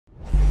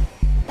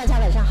大家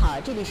晚上好，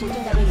这里是正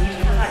在为您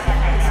直播的。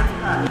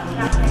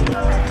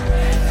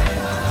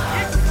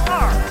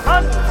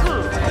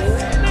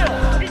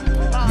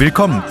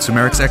Willkommen zu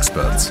Merrick's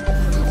Experts,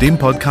 dem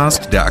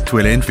Podcast, der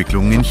aktuelle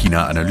Entwicklungen in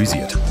China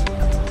analysiert.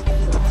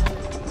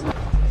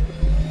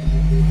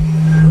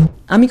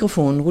 Am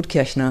Mikrofon Ruth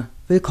Kirchner,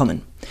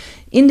 willkommen.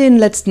 In den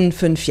letzten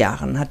 5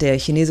 Jahren hat der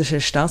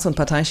chinesische Staats- und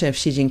Parteichef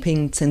Xi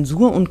Jinping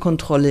Zensur und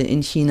Kontrolle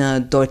in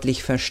China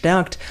deutlich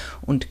verstärkt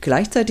und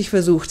gleichzeitig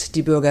versucht,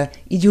 die Bürger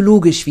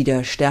ideologisch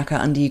wieder stärker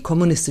an die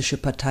kommunistische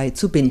Partei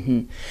zu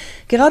binden.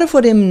 Gerade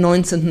vor dem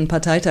 19.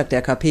 Parteitag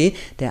der KP,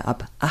 der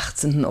ab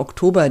 18.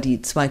 Oktober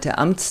die zweite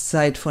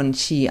Amtszeit von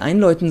Xi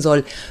einläuten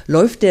soll,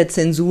 läuft der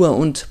Zensur-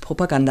 und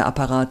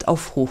Propagandaapparat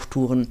auf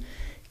Hochtouren.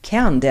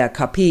 Kern der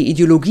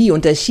KP-Ideologie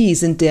unter Xi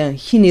sind der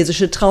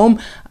chinesische Traum,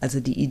 also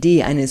die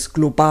Idee eines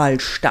global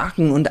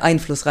starken und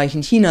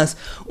einflussreichen Chinas,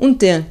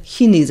 und der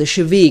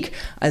chinesische Weg,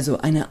 also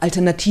eine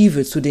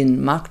Alternative zu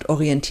den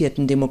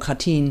marktorientierten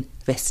Demokratien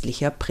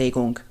westlicher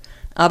Prägung.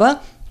 Aber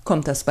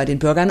kommt das bei den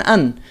Bürgern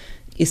an?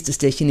 Ist es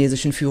der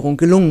chinesischen Führung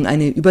gelungen,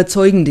 eine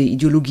überzeugende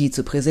Ideologie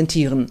zu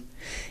präsentieren?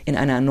 In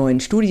einer neuen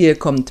Studie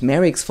kommt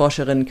Merrick's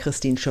Forscherin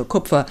Christine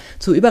Schürr-Kupfer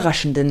zu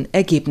überraschenden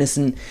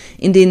Ergebnissen.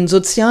 In den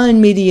sozialen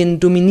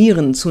Medien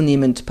dominieren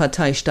zunehmend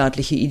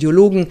parteistaatliche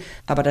Ideologen,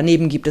 aber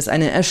daneben gibt es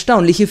eine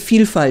erstaunliche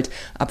Vielfalt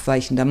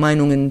abweichender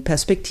Meinungen,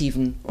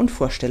 Perspektiven und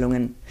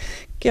Vorstellungen.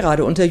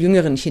 Gerade unter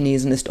jüngeren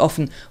Chinesen ist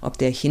offen, ob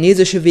der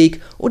chinesische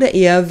Weg oder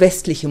eher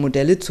westliche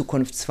Modelle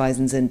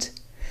zukunftsweisend sind.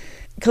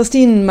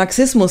 Christine,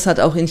 Marxismus hat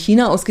auch in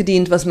China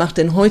ausgedehnt. Was macht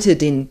denn heute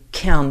den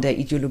Kern der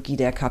Ideologie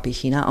der KP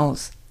China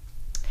aus?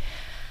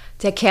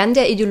 Der Kern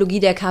der Ideologie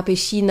der KP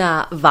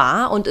China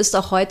war und ist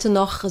auch heute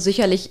noch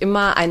sicherlich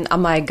immer ein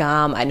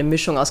Amalgam, eine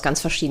Mischung aus ganz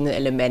verschiedenen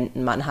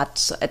Elementen. Man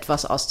hat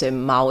etwas aus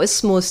dem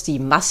Maoismus, die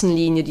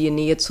Massenlinie, die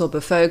Nähe zur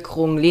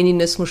Bevölkerung,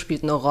 Leninismus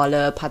spielt eine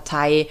Rolle,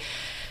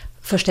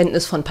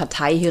 Verständnis von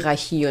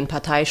Parteihierarchie und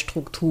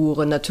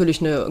Parteistrukturen, natürlich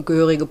eine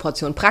gehörige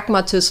Portion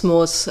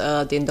Pragmatismus,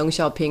 den Deng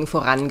Xiaoping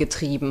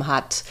vorangetrieben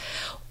hat.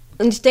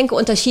 Und ich denke,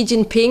 unter Xi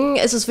Jinping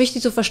ist es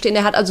wichtig zu verstehen,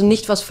 er hat also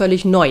nicht was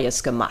völlig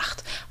Neues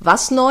gemacht.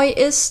 Was neu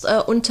ist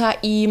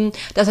unter ihm,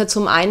 dass er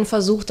zum einen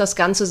versucht, das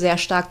Ganze sehr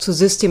stark zu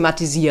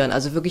systematisieren,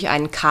 also wirklich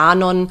einen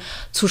Kanon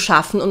zu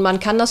schaffen. Und man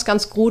kann das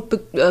ganz gut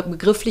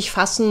begrifflich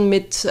fassen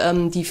mit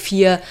die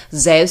 4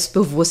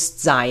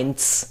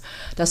 Selbstbewusstseins.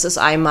 Das ist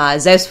einmal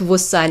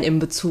Selbstbewusstsein in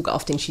Bezug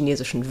auf den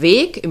chinesischen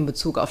Weg, in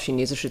Bezug auf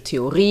chinesische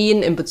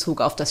Theorien, in Bezug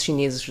auf das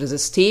chinesische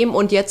System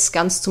und jetzt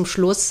ganz zum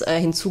Schluss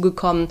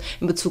hinzugekommen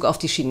in Bezug auf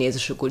die chinesische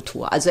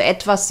Kultur. Also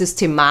etwas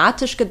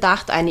systematisch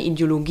gedacht, eine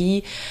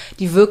Ideologie,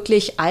 die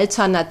wirklich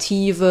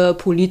alternative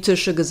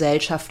politische,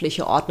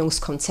 gesellschaftliche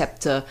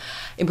Ordnungskonzepte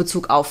in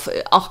Bezug auf,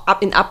 auch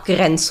in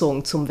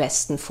Abgrenzung zum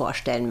Westen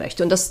vorstellen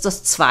möchte. Und das ist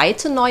das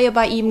zweite Neue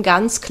bei ihm,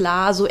 ganz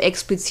klar, so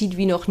explizit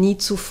wie noch nie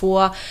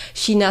zuvor.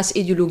 Chinas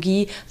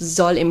Ideologie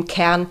soll im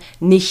Kern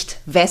nicht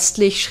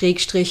westlich,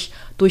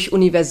 durch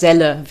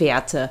universelle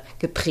Werte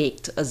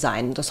geprägt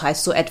sein. Das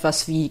heißt so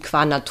etwas wie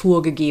qua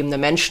Natur gegebene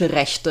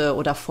Menschenrechte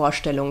oder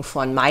Vorstellungen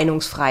von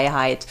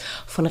Meinungsfreiheit,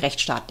 von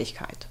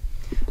Rechtsstaatlichkeit.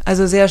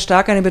 Also sehr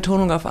stark eine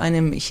Betonung auf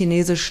einem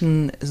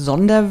chinesischen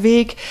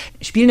Sonderweg.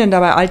 Spielen denn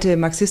dabei alte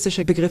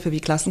marxistische Begriffe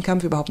wie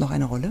Klassenkampf überhaupt noch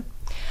eine Rolle?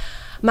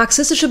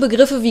 Marxistische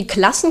Begriffe wie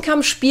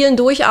Klassenkampf spielen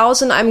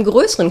durchaus in einem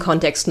größeren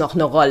Kontext noch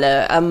eine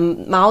Rolle.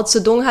 Mao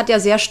Zedong hat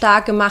ja sehr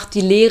stark gemacht die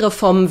Lehre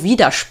vom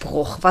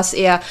Widerspruch, was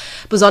er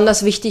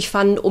besonders wichtig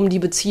fand, um die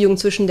Beziehung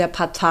zwischen der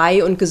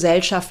Partei und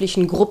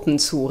gesellschaftlichen Gruppen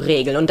zu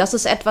regeln. Und das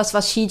ist etwas,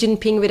 was Xi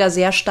Jinping wieder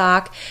sehr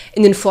stark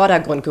in den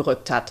Vordergrund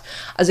gerückt hat.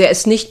 Also er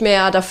ist nicht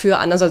mehr dafür,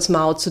 anders als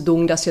Mao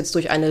Zedong, dass jetzt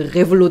durch eine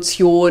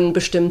Revolution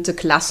bestimmte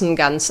Klassen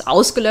ganz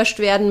ausgelöscht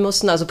werden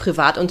müssen. Also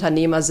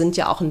Privatunternehmer sind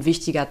ja auch ein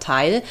wichtiger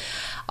Teil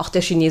auch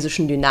der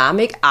chinesischen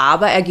Dynamik,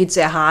 aber er geht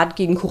sehr hart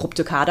gegen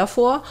korrupte Kader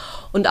vor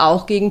und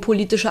auch gegen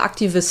politische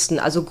Aktivisten,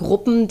 also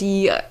Gruppen,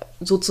 die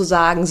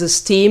sozusagen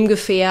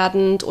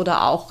systemgefährdend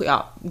oder auch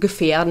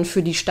gefährdend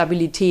für die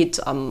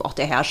Stabilität auch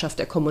der Herrschaft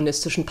der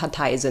kommunistischen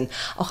Partei sind.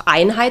 Auch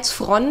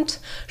Einheitsfront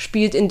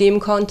spielt in dem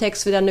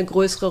Kontext wieder eine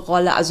größere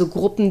Rolle, also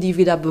Gruppen, die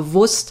wieder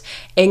bewusst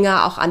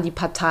enger auch an die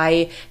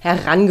Partei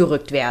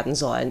herangerückt werden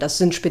sollen. Das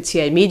sind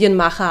speziell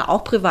Medienmacher,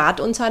 auch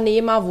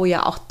Privatunternehmer, wo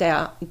ja auch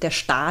der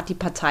Staat, die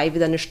Partei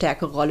wieder eine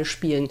stärkere Rolle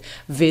spielen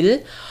will.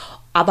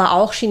 Aber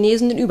auch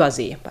Chinesen in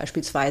Übersee,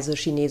 beispielsweise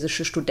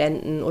chinesische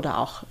Studenten oder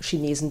auch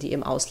Chinesen, die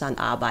im Ausland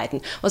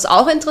arbeiten. Was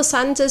auch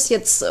interessant ist,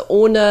 jetzt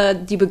ohne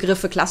die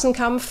Begriffe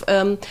Klassenkampf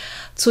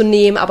zu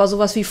nehmen, aber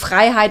sowas wie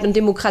Freiheit und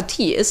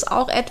Demokratie ist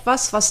auch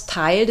etwas, was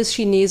Teil des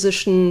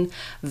chinesischen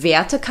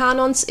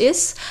Wertekanons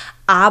ist,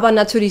 aber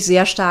natürlich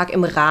sehr stark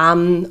im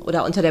Rahmen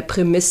oder unter der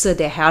Prämisse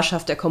der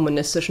Herrschaft der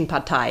kommunistischen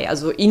Partei.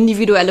 Also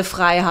individuelle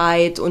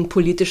Freiheit und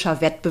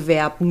politischer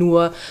Wettbewerb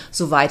nur,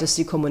 soweit es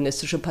die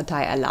kommunistische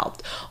Partei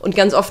erlaubt. Und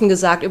ganz offen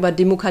gesagt, über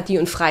Demokratie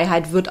und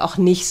Freiheit wird auch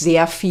nicht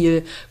sehr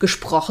viel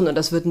gesprochen und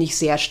das wird nicht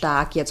sehr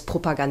stark jetzt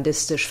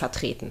propagandistisch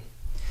vertreten.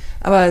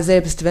 Aber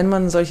selbst wenn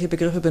man solche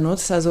Begriffe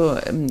benutzt, also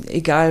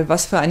egal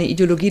was für eine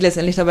Ideologie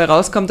letztendlich dabei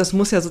rauskommt, das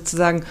muss ja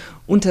sozusagen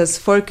unters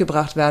Volk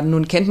gebracht werden.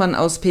 Nun kennt man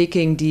aus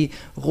Peking die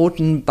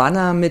roten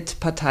Banner mit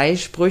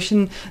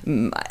Parteisprüchen,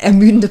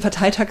 ermüdende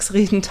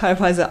Parteitagsreden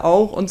teilweise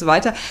auch und so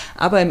weiter.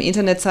 Aber im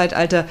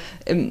Internetzeitalter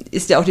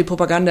ist ja auch die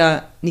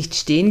Propaganda nicht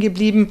stehen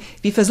geblieben.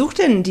 Wie versucht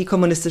denn die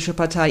Kommunistische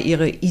Partei,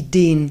 ihre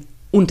Ideen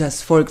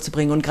unters Volk zu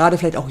bringen und gerade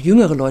vielleicht auch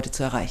jüngere Leute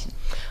zu erreichen?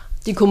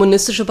 Die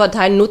Kommunistische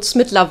Partei nutzt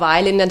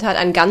mittlerweile in der Tat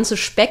ein ganzes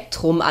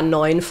Spektrum an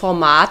neuen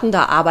Formaten.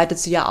 Da arbeitet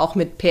sie ja auch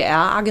mit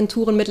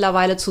PR-Agenturen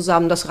mittlerweile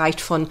zusammen. Das reicht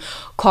von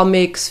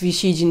Comics, wie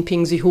Xi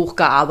Jinping sie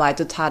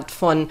hochgearbeitet hat,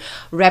 von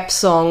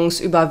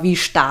Rap-Songs über wie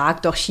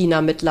stark doch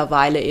China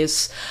mittlerweile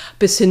ist,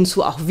 bis hin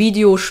zu auch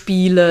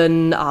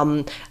Videospielen,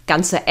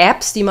 ganze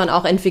Apps, die man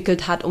auch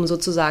entwickelt hat, um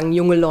sozusagen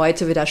junge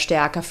Leute wieder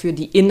stärker für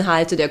die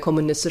Inhalte der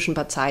Kommunistischen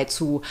Partei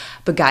zu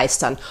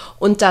begeistern.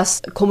 Und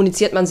das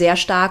kommuniziert man sehr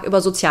stark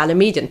über soziale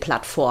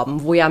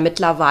Medienplattformen, wo ja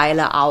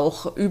mittlerweile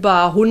auch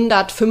über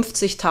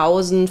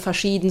 150.000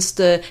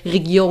 verschiedenste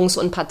Regierungs-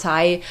 und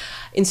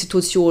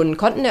Parteiinstitutionen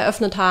Konten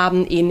eröffnet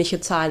haben. Ähnliche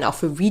Zahlen auch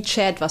für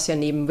WeChat, was ja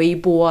neben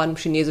Weibo, im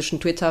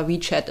chinesischen Twitter,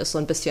 WeChat ist so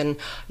ein bisschen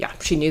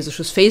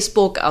chinesisches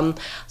Facebook,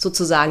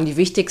 sozusagen die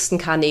wichtigsten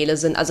Kanäle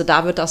sind. Also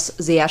da wird das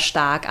sehr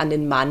stark an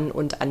den Mann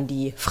und an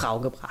die Frau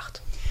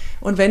gebracht.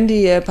 Und wenn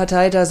die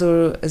Partei da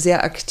so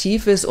sehr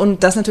aktiv ist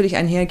und das natürlich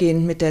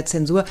einhergehend mit der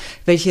Zensur,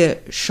 welche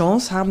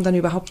Chance haben dann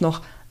überhaupt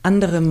noch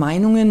andere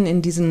Meinungen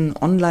in diesen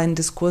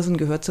Online-Diskursen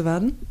gehört zu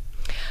werden?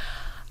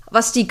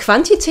 Was die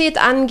Quantität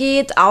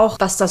angeht, auch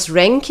was das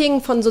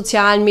Ranking von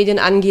sozialen Medien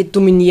angeht,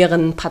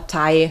 dominieren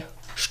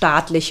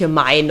parteistaatliche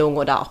Meinung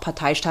oder auch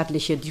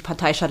die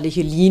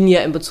parteistaatliche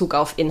Linie in Bezug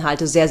auf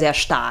Inhalte sehr, sehr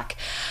stark.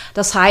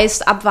 Das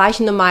heißt,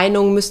 abweichende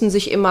Meinungen müssen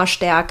sich immer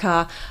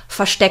stärker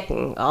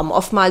verstecken.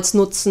 Oftmals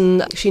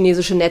nutzen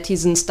chinesische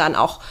Netizens dann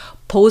auch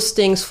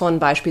Postings von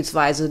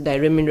beispielsweise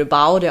der Renmin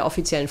Ribao, der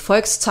offiziellen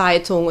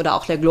Volkszeitung oder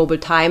auch der Global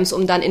Times,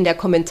 um dann in der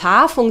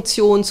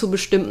Kommentarfunktion zu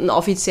bestimmten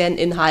offiziellen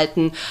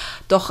Inhalten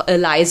doch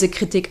leise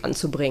Kritik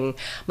anzubringen.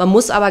 Man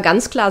muss aber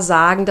ganz klar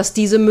sagen, dass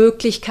diese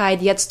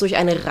Möglichkeit jetzt durch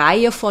eine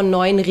Reihe von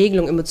neuen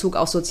Regelungen in Bezug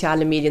auf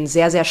soziale Medien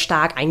sehr, sehr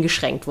stark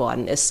eingeschränkt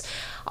worden ist.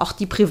 Auch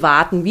die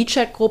privaten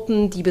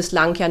WeChat-Gruppen, die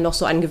bislang ja noch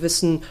so einen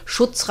gewissen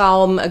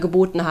Schutzraum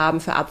geboten haben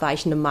für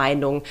abweichende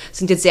Meinungen,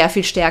 sind jetzt sehr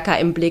viel stärker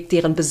im Blick.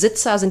 Deren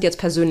Besitzer sind jetzt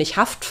persönlich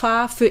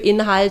haftbar für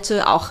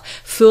Inhalte. Auch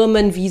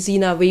Firmen wie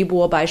Sina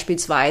Weibo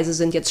beispielsweise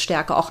sind jetzt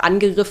stärker auch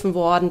angegriffen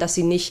worden, dass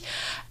sie nicht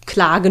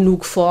klar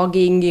genug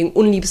vorgehen gegen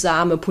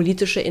unliebsame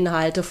politische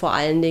Inhalte vor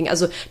allen Dingen.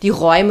 Also die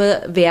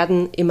Räume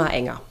werden immer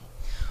enger.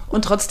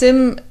 Und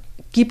trotzdem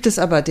gibt es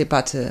aber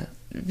Debatte.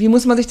 Wie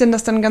muss man sich denn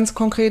das dann ganz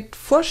konkret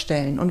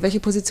vorstellen und welche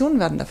Positionen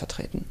werden da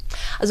vertreten?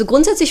 Also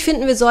grundsätzlich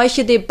finden wir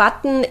solche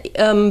Debatten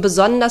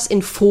besonders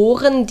in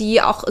Foren,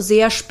 die auch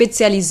sehr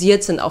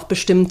spezialisiert sind auf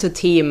bestimmte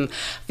Themen.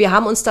 Wir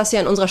haben uns das ja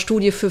in unserer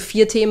Studie für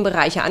 4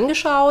 Themenbereiche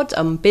angeschaut: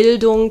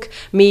 Bildung,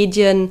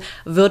 Medien,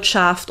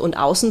 Wirtschaft und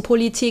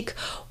Außenpolitik.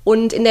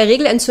 Und in der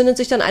Regel entzündet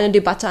sich dann eine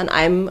Debatte an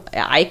einem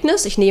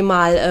Ereignis. Ich nehme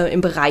mal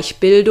im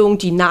Bereich Bildung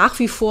die nach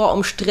wie vor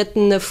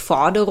umstrittene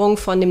Forderung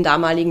von dem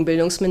damaligen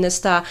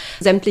Bildungsminister,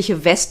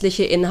 sämtliche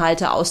westliche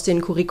Inhalte aus den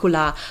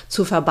Curricula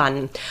zu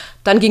verbannen.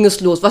 Dann ging es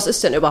los. Was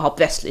ist denn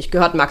überhaupt westlich?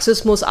 Gehört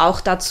Marxismus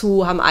auch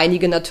dazu? Haben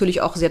einige natürlich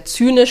auch sehr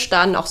zynisch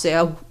dann, auch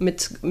sehr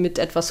mit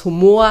etwas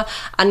Humor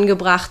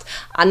angebracht.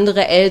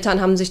 Andere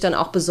Eltern haben sich dann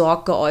auch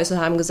besorgt geäußert,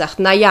 haben gesagt,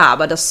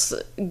 aber das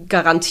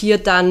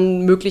garantiert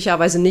dann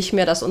möglicherweise nicht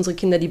mehr, dass unsere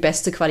Kinder die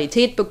beste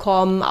Qualität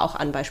bekommen. Auch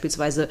an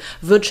beispielsweise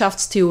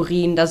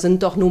Wirtschaftstheorien, da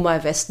sind doch nun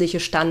mal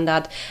westliche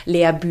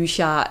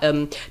Standardlehrbücher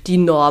die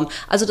Norm.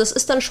 Also das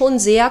ist dann schon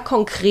sehr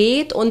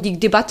konkret und die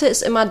Debatte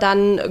ist immer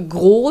dann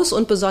groß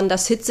und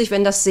besonders hitzig,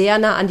 wenn das sehr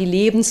nah an die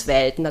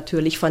Lebenswelt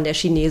natürlich von der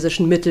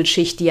chinesischen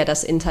Mittelschicht, die ja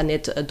das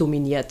Internet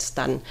dominiert,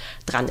 dann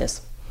dran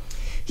ist.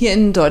 Hier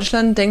in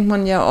Deutschland denkt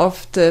man ja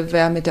oft,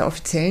 wer mit der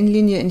offiziellen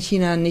Linie in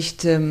China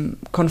nicht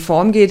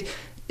konform geht,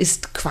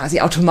 ist quasi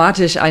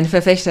automatisch ein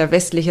Verfechter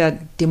westlicher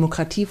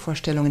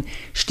Demokratievorstellungen.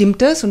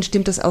 Stimmt das und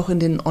stimmt das auch in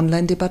den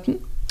Online-Debatten?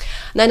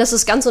 Nein, das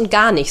ist ganz und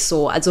gar nicht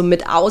so. Also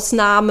mit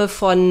Ausnahme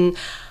von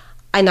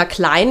einer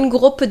kleinen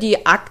Gruppe,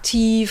 die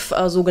aktiv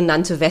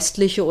sogenannte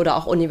westliche oder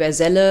auch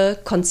universelle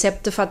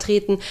Konzepte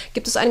vertreten,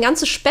 gibt es ein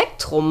ganzes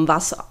Spektrum,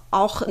 was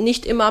auch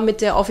nicht immer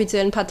mit der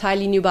offiziellen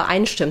Parteilinie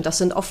übereinstimmt. Das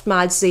sind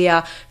oftmals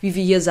sehr, wie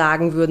wir hier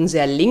sagen würden,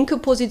 sehr linke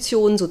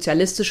Positionen,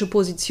 sozialistische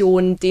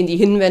Positionen, denen die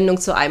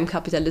Hinwendung zu einem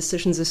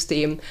kapitalistischen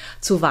System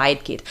zu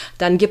weit geht.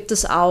 Dann gibt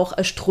es auch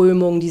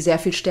Strömungen, die sehr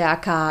viel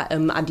stärker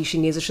an die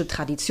chinesische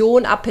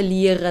Tradition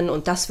appellieren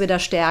und das wieder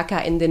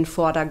stärker in den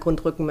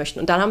Vordergrund rücken möchten.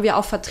 Und dann haben wir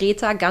auch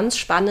Vertreter, ganz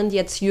spannend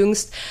jetzt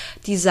jüngst,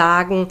 die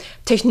sagen,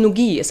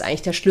 Technologie ist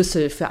eigentlich der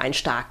Schlüssel für ein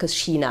starkes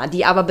China,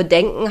 die aber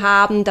Bedenken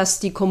haben, dass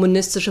die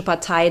kommunistische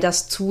Partei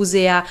das zu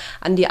sehr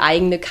an die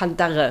eigene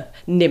Kandare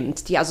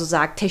nimmt, die also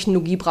sagt,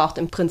 Technologie braucht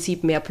im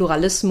Prinzip mehr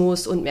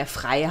Pluralismus und mehr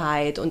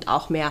Freiheit und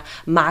auch mehr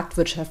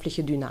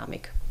marktwirtschaftliche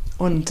Dynamik.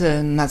 Und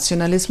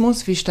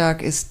Nationalismus, wie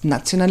stark ist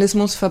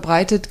Nationalismus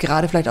verbreitet,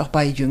 gerade vielleicht auch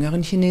bei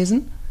jüngeren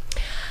Chinesen?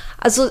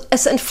 Also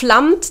es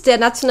entflammt der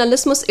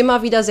Nationalismus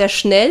immer wieder sehr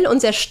schnell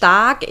und sehr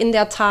stark in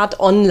der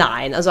Tat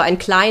online. Also ein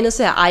kleines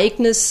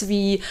Ereignis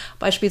wie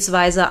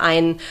beispielsweise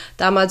ein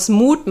damals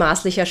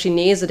mutmaßlicher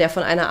Chinese, der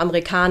von einer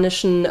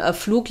amerikanischen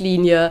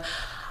Fluglinie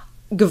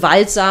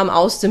gewaltsam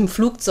aus dem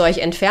Flugzeug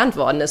entfernt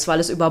worden ist, weil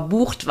es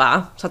überbucht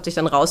war. Es hat sich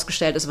dann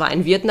rausgestellt, es war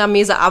ein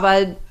Vietnamese, aber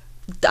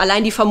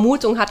allein die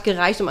Vermutung hat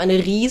gereicht, um eine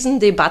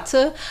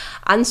Riesendebatte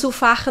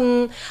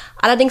anzufachen.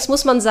 Allerdings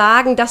muss man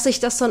sagen, dass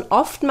sich das dann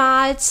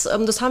oftmals,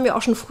 das haben wir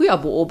auch schon früher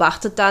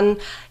beobachtet, dann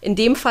in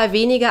dem Fall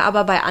weniger,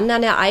 aber bei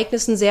anderen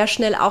Ereignissen sehr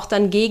schnell auch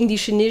dann gegen die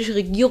chinesische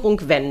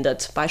Regierung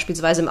wendet.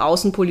 Beispielsweise im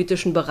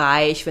außenpolitischen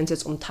Bereich, wenn es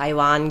jetzt um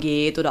Taiwan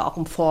geht oder auch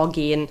um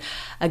Vorgehen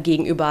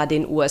gegenüber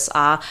den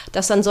USA,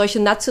 dass dann solche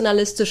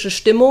nationalistische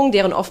Stimmung,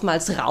 deren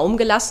oftmals Raum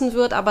gelassen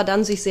wird, aber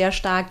dann sich sehr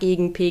stark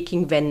gegen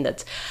Peking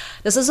wendet.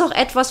 Das ist auch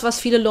etwas, was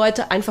viele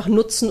Leute einfach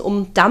nutzen,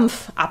 um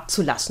Dampf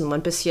abzulassen, um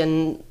ein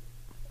bisschen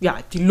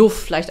die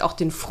Luft, vielleicht auch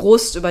den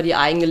Frust über die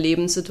eigene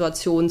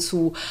Lebenssituation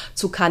zu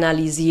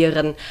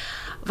kanalisieren.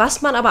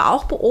 Was man aber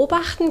auch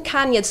beobachten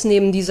kann, jetzt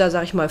neben dieser,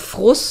 sag ich mal,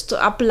 Frust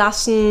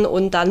ablassen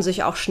und dann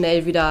sich auch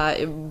schnell wieder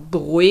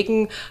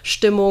beruhigen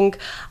Stimmung,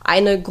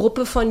 eine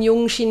Gruppe von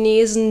jungen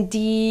Chinesen,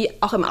 die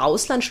auch im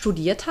Ausland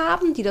studiert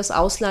haben, die das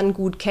Ausland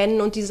gut kennen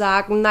und die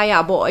sagen,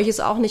 naja, bei euch ist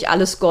auch nicht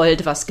alles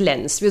Gold, was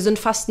glänzt. Wir sind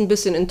fast ein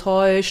bisschen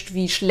enttäuscht,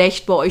 wie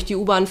schlecht bei euch die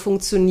U-Bahn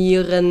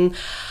funktionieren,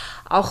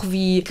 auch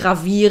wie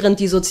gravierend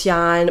die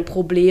sozialen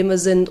Probleme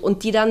sind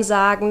und die dann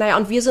sagen, naja,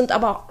 und wir sind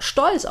aber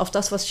stolz auf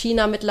das, was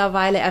China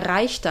mittlerweile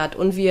erreicht hat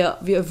und wir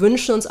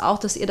wünschen uns auch,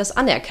 dass ihr das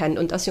anerkennt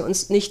und dass ihr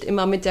uns nicht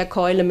immer mit der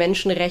Keule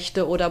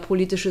Menschenrechte oder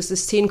politisches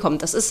System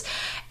kommt. Das ist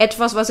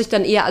etwas, was ich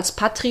dann eher als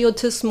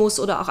Patriotismus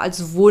oder auch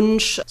als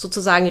Wunsch,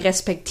 sozusagen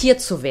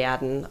respektiert zu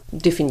werden,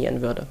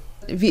 definieren würde.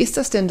 Wie ist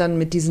das denn dann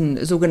mit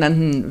diesen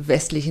sogenannten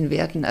westlichen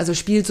Werten? Also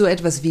spielt so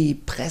etwas wie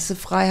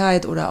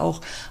Pressefreiheit oder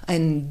auch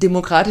ein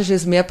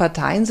demokratisches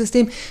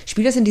Mehrparteiensystem,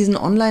 spielt das in diesen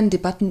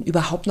Online-Debatten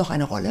überhaupt noch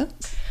eine Rolle?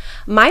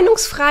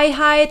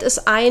 Meinungsfreiheit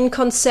ist ein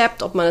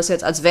Konzept, ob man es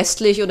jetzt als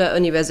westlich oder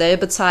universell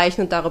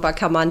bezeichnet, darüber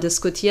kann man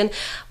diskutieren,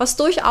 was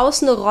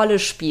durchaus eine Rolle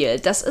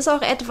spielt. Das ist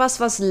auch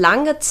etwas, was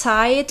lange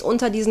Zeit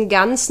unter diesen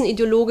ganzen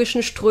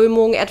ideologischen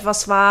Strömungen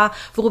etwas war,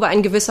 worüber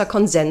ein gewisser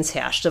Konsens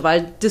herrschte,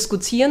 weil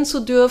diskutieren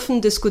zu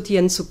dürfen,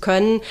 diskutieren zu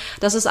können,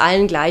 das ist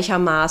allen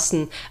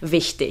gleichermaßen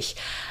wichtig.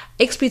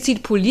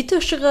 Explizit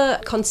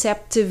politischere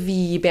Konzepte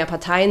wie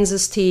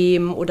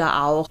Mehrparteiensystem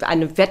oder auch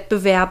eine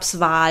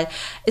Wettbewerbswahl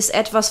ist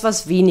etwas,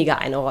 was weniger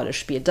eine Rolle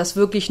spielt. Das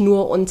wirklich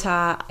nur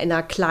unter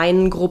einer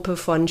kleinen Gruppe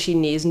von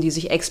Chinesen, die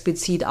sich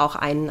explizit auch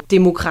ein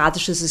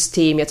demokratisches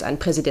System, jetzt ein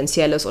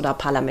präsidentielles oder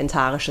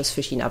parlamentarisches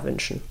für China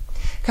wünschen.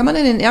 Kann man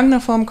denn in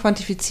irgendeiner Form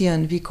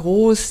quantifizieren, wie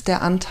groß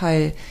der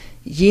Anteil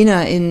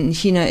jener in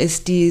China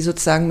ist, die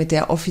sozusagen mit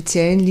der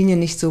offiziellen Linie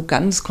nicht so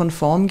ganz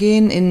konform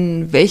gehen,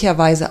 in welcher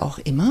Weise auch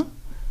immer?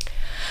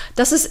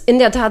 Das ist in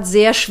der Tat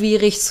sehr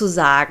schwierig zu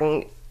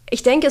sagen.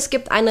 Ich denke, es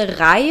gibt eine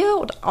Reihe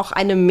und auch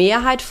eine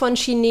Mehrheit von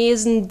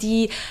Chinesen,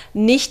 die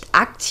nicht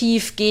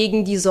aktiv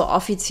gegen diese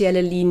offizielle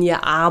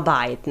Linie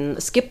arbeiten.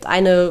 Es gibt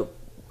eine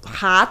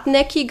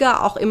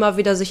hartnäckige, auch immer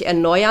wieder sich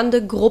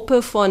erneuernde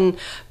Gruppe von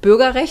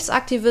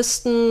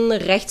Bürgerrechtsaktivisten,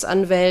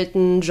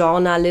 Rechtsanwälten,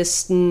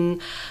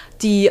 Journalisten,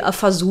 die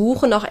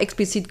versuchen auch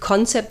explizit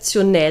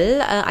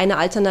konzeptionell eine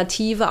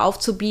Alternative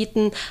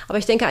aufzubieten. Aber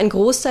ich denke, ein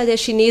Großteil der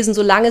Chinesen,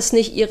 solange es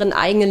nicht ihren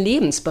eigenen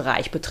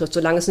Lebensbereich betrifft,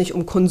 solange es nicht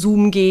um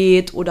Konsum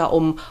geht oder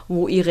um,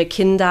 wo ihre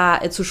Kinder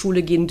zur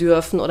Schule gehen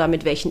dürfen oder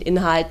mit welchen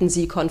Inhalten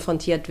sie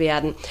konfrontiert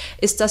werden,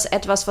 ist das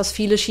etwas, was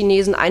viele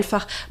Chinesen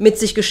einfach mit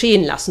sich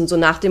geschehen lassen. So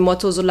nach dem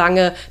Motto,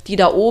 solange die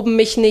da oben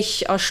mich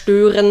nicht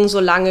stören,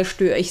 solange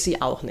störe ich sie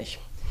auch nicht.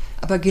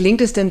 Aber gelingt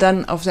es denn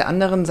dann auf der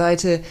anderen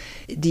Seite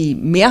die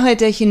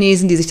Mehrheit der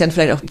Chinesen, die sich dann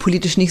vielleicht auch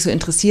politisch nicht so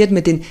interessiert,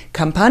 mit den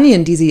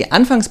Kampagnen, die Sie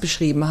anfangs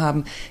beschrieben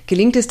haben,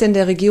 gelingt es denn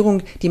der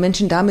Regierung, die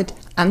Menschen damit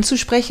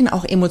anzusprechen,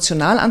 auch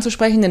emotional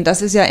anzusprechen? Denn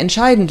das ist ja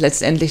entscheidend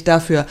letztendlich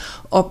dafür,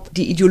 ob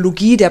die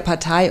Ideologie der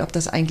Partei, ob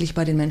das eigentlich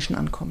bei den Menschen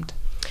ankommt.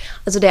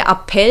 Also der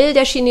Appell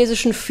der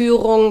chinesischen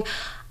Führung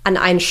an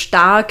ein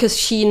starkes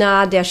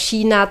China, der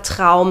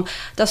China-Traum.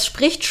 Das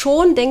spricht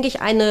schon, denke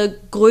ich, eine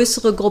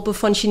größere Gruppe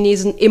von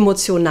Chinesen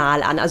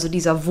emotional an. Also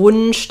dieser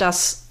Wunsch,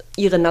 dass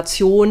ihre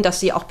Nation,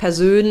 dass sie auch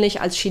persönlich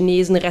als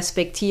Chinesen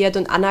respektiert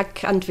und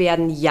anerkannt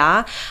werden,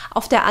 ja.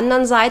 Auf der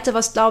anderen Seite,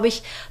 was, glaube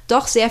ich,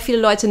 doch sehr viele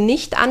Leute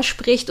nicht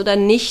anspricht oder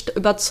nicht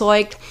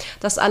überzeugt,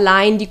 dass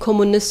allein die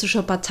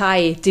kommunistische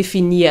Partei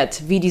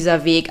definiert, wie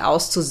dieser Weg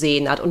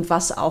auszusehen hat und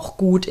was auch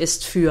gut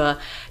ist für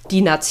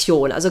die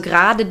Nation. Also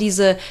gerade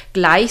diese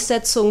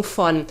Gleichsetzung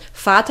von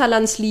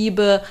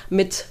Vaterlandsliebe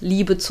mit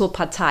Liebe zur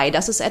Partei,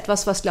 das ist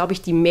etwas, was, glaube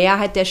ich, die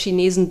Mehrheit der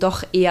Chinesen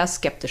doch eher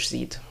skeptisch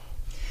sieht.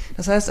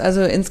 Das heißt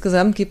also,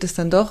 insgesamt gibt es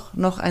dann doch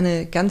noch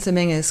eine ganze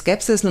Menge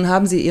Skepsis. Nun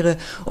haben Sie Ihre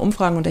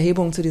Umfragen und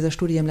Erhebungen zu dieser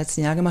Studie im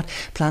letzten Jahr gemacht.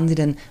 Planen Sie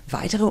denn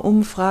weitere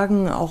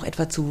Umfragen, auch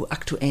etwa zu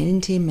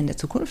aktuellen Themen in der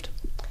Zukunft?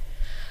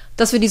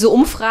 Dass wir diese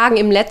Umfragen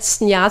im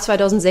letzten Jahr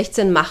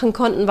 2016 machen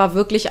konnten, war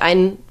wirklich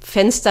ein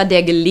Fenster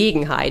der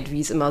Gelegenheit, wie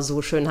es immer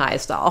so schön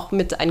heißt. Auch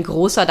mit ein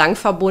großer Dank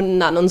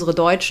verbunden an unsere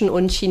deutschen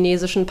und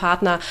chinesischen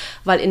Partner,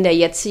 weil in der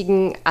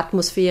jetzigen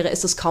Atmosphäre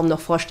ist es kaum noch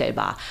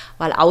vorstellbar.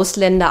 Weil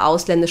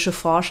ausländische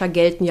Forscher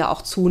gelten ja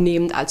auch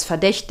zunehmend als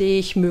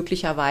verdächtig,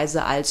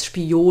 möglicherweise als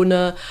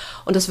Spione.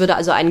 Und das würde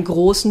also einen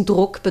großen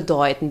Druck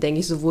bedeuten, denke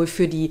ich, sowohl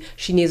für die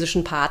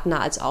chinesischen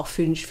Partner als auch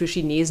für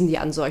Chinesen, die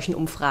an solchen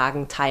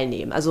Umfragen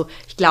teilnehmen. Also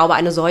ich glaube,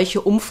 eine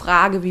solche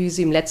Umfrage, wie wir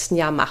sie im letzten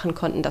Jahr machen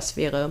konnten, das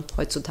wäre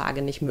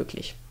heutzutage nicht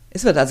möglich.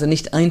 Es wird also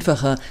nicht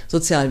einfacher,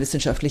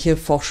 sozialwissenschaftliche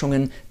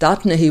Forschungen,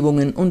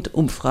 Datenerhebungen und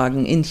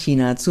Umfragen in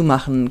China zu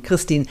machen.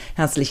 Christine,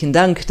 herzlichen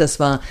Dank. Das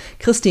war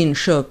Christine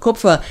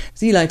Schirr-Kupfer.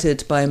 Sie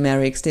leitet bei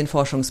Merix den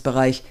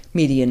Forschungsbereich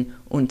Medien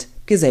und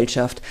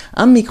Gesellschaft.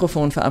 Am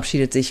Mikrofon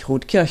verabschiedet sich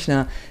Ruth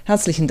Kirchner.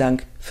 Herzlichen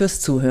Dank fürs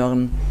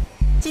Zuhören.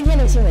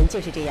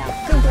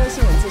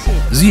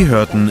 Sie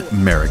hörten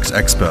Merix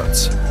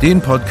Experts,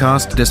 den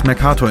Podcast des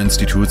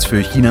Mercator-Instituts für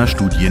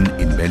China-Studien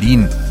in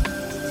Berlin.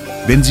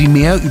 Wenn Sie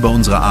mehr über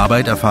unsere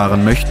Arbeit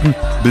erfahren möchten,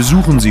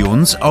 besuchen Sie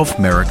uns auf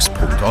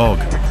merix.org.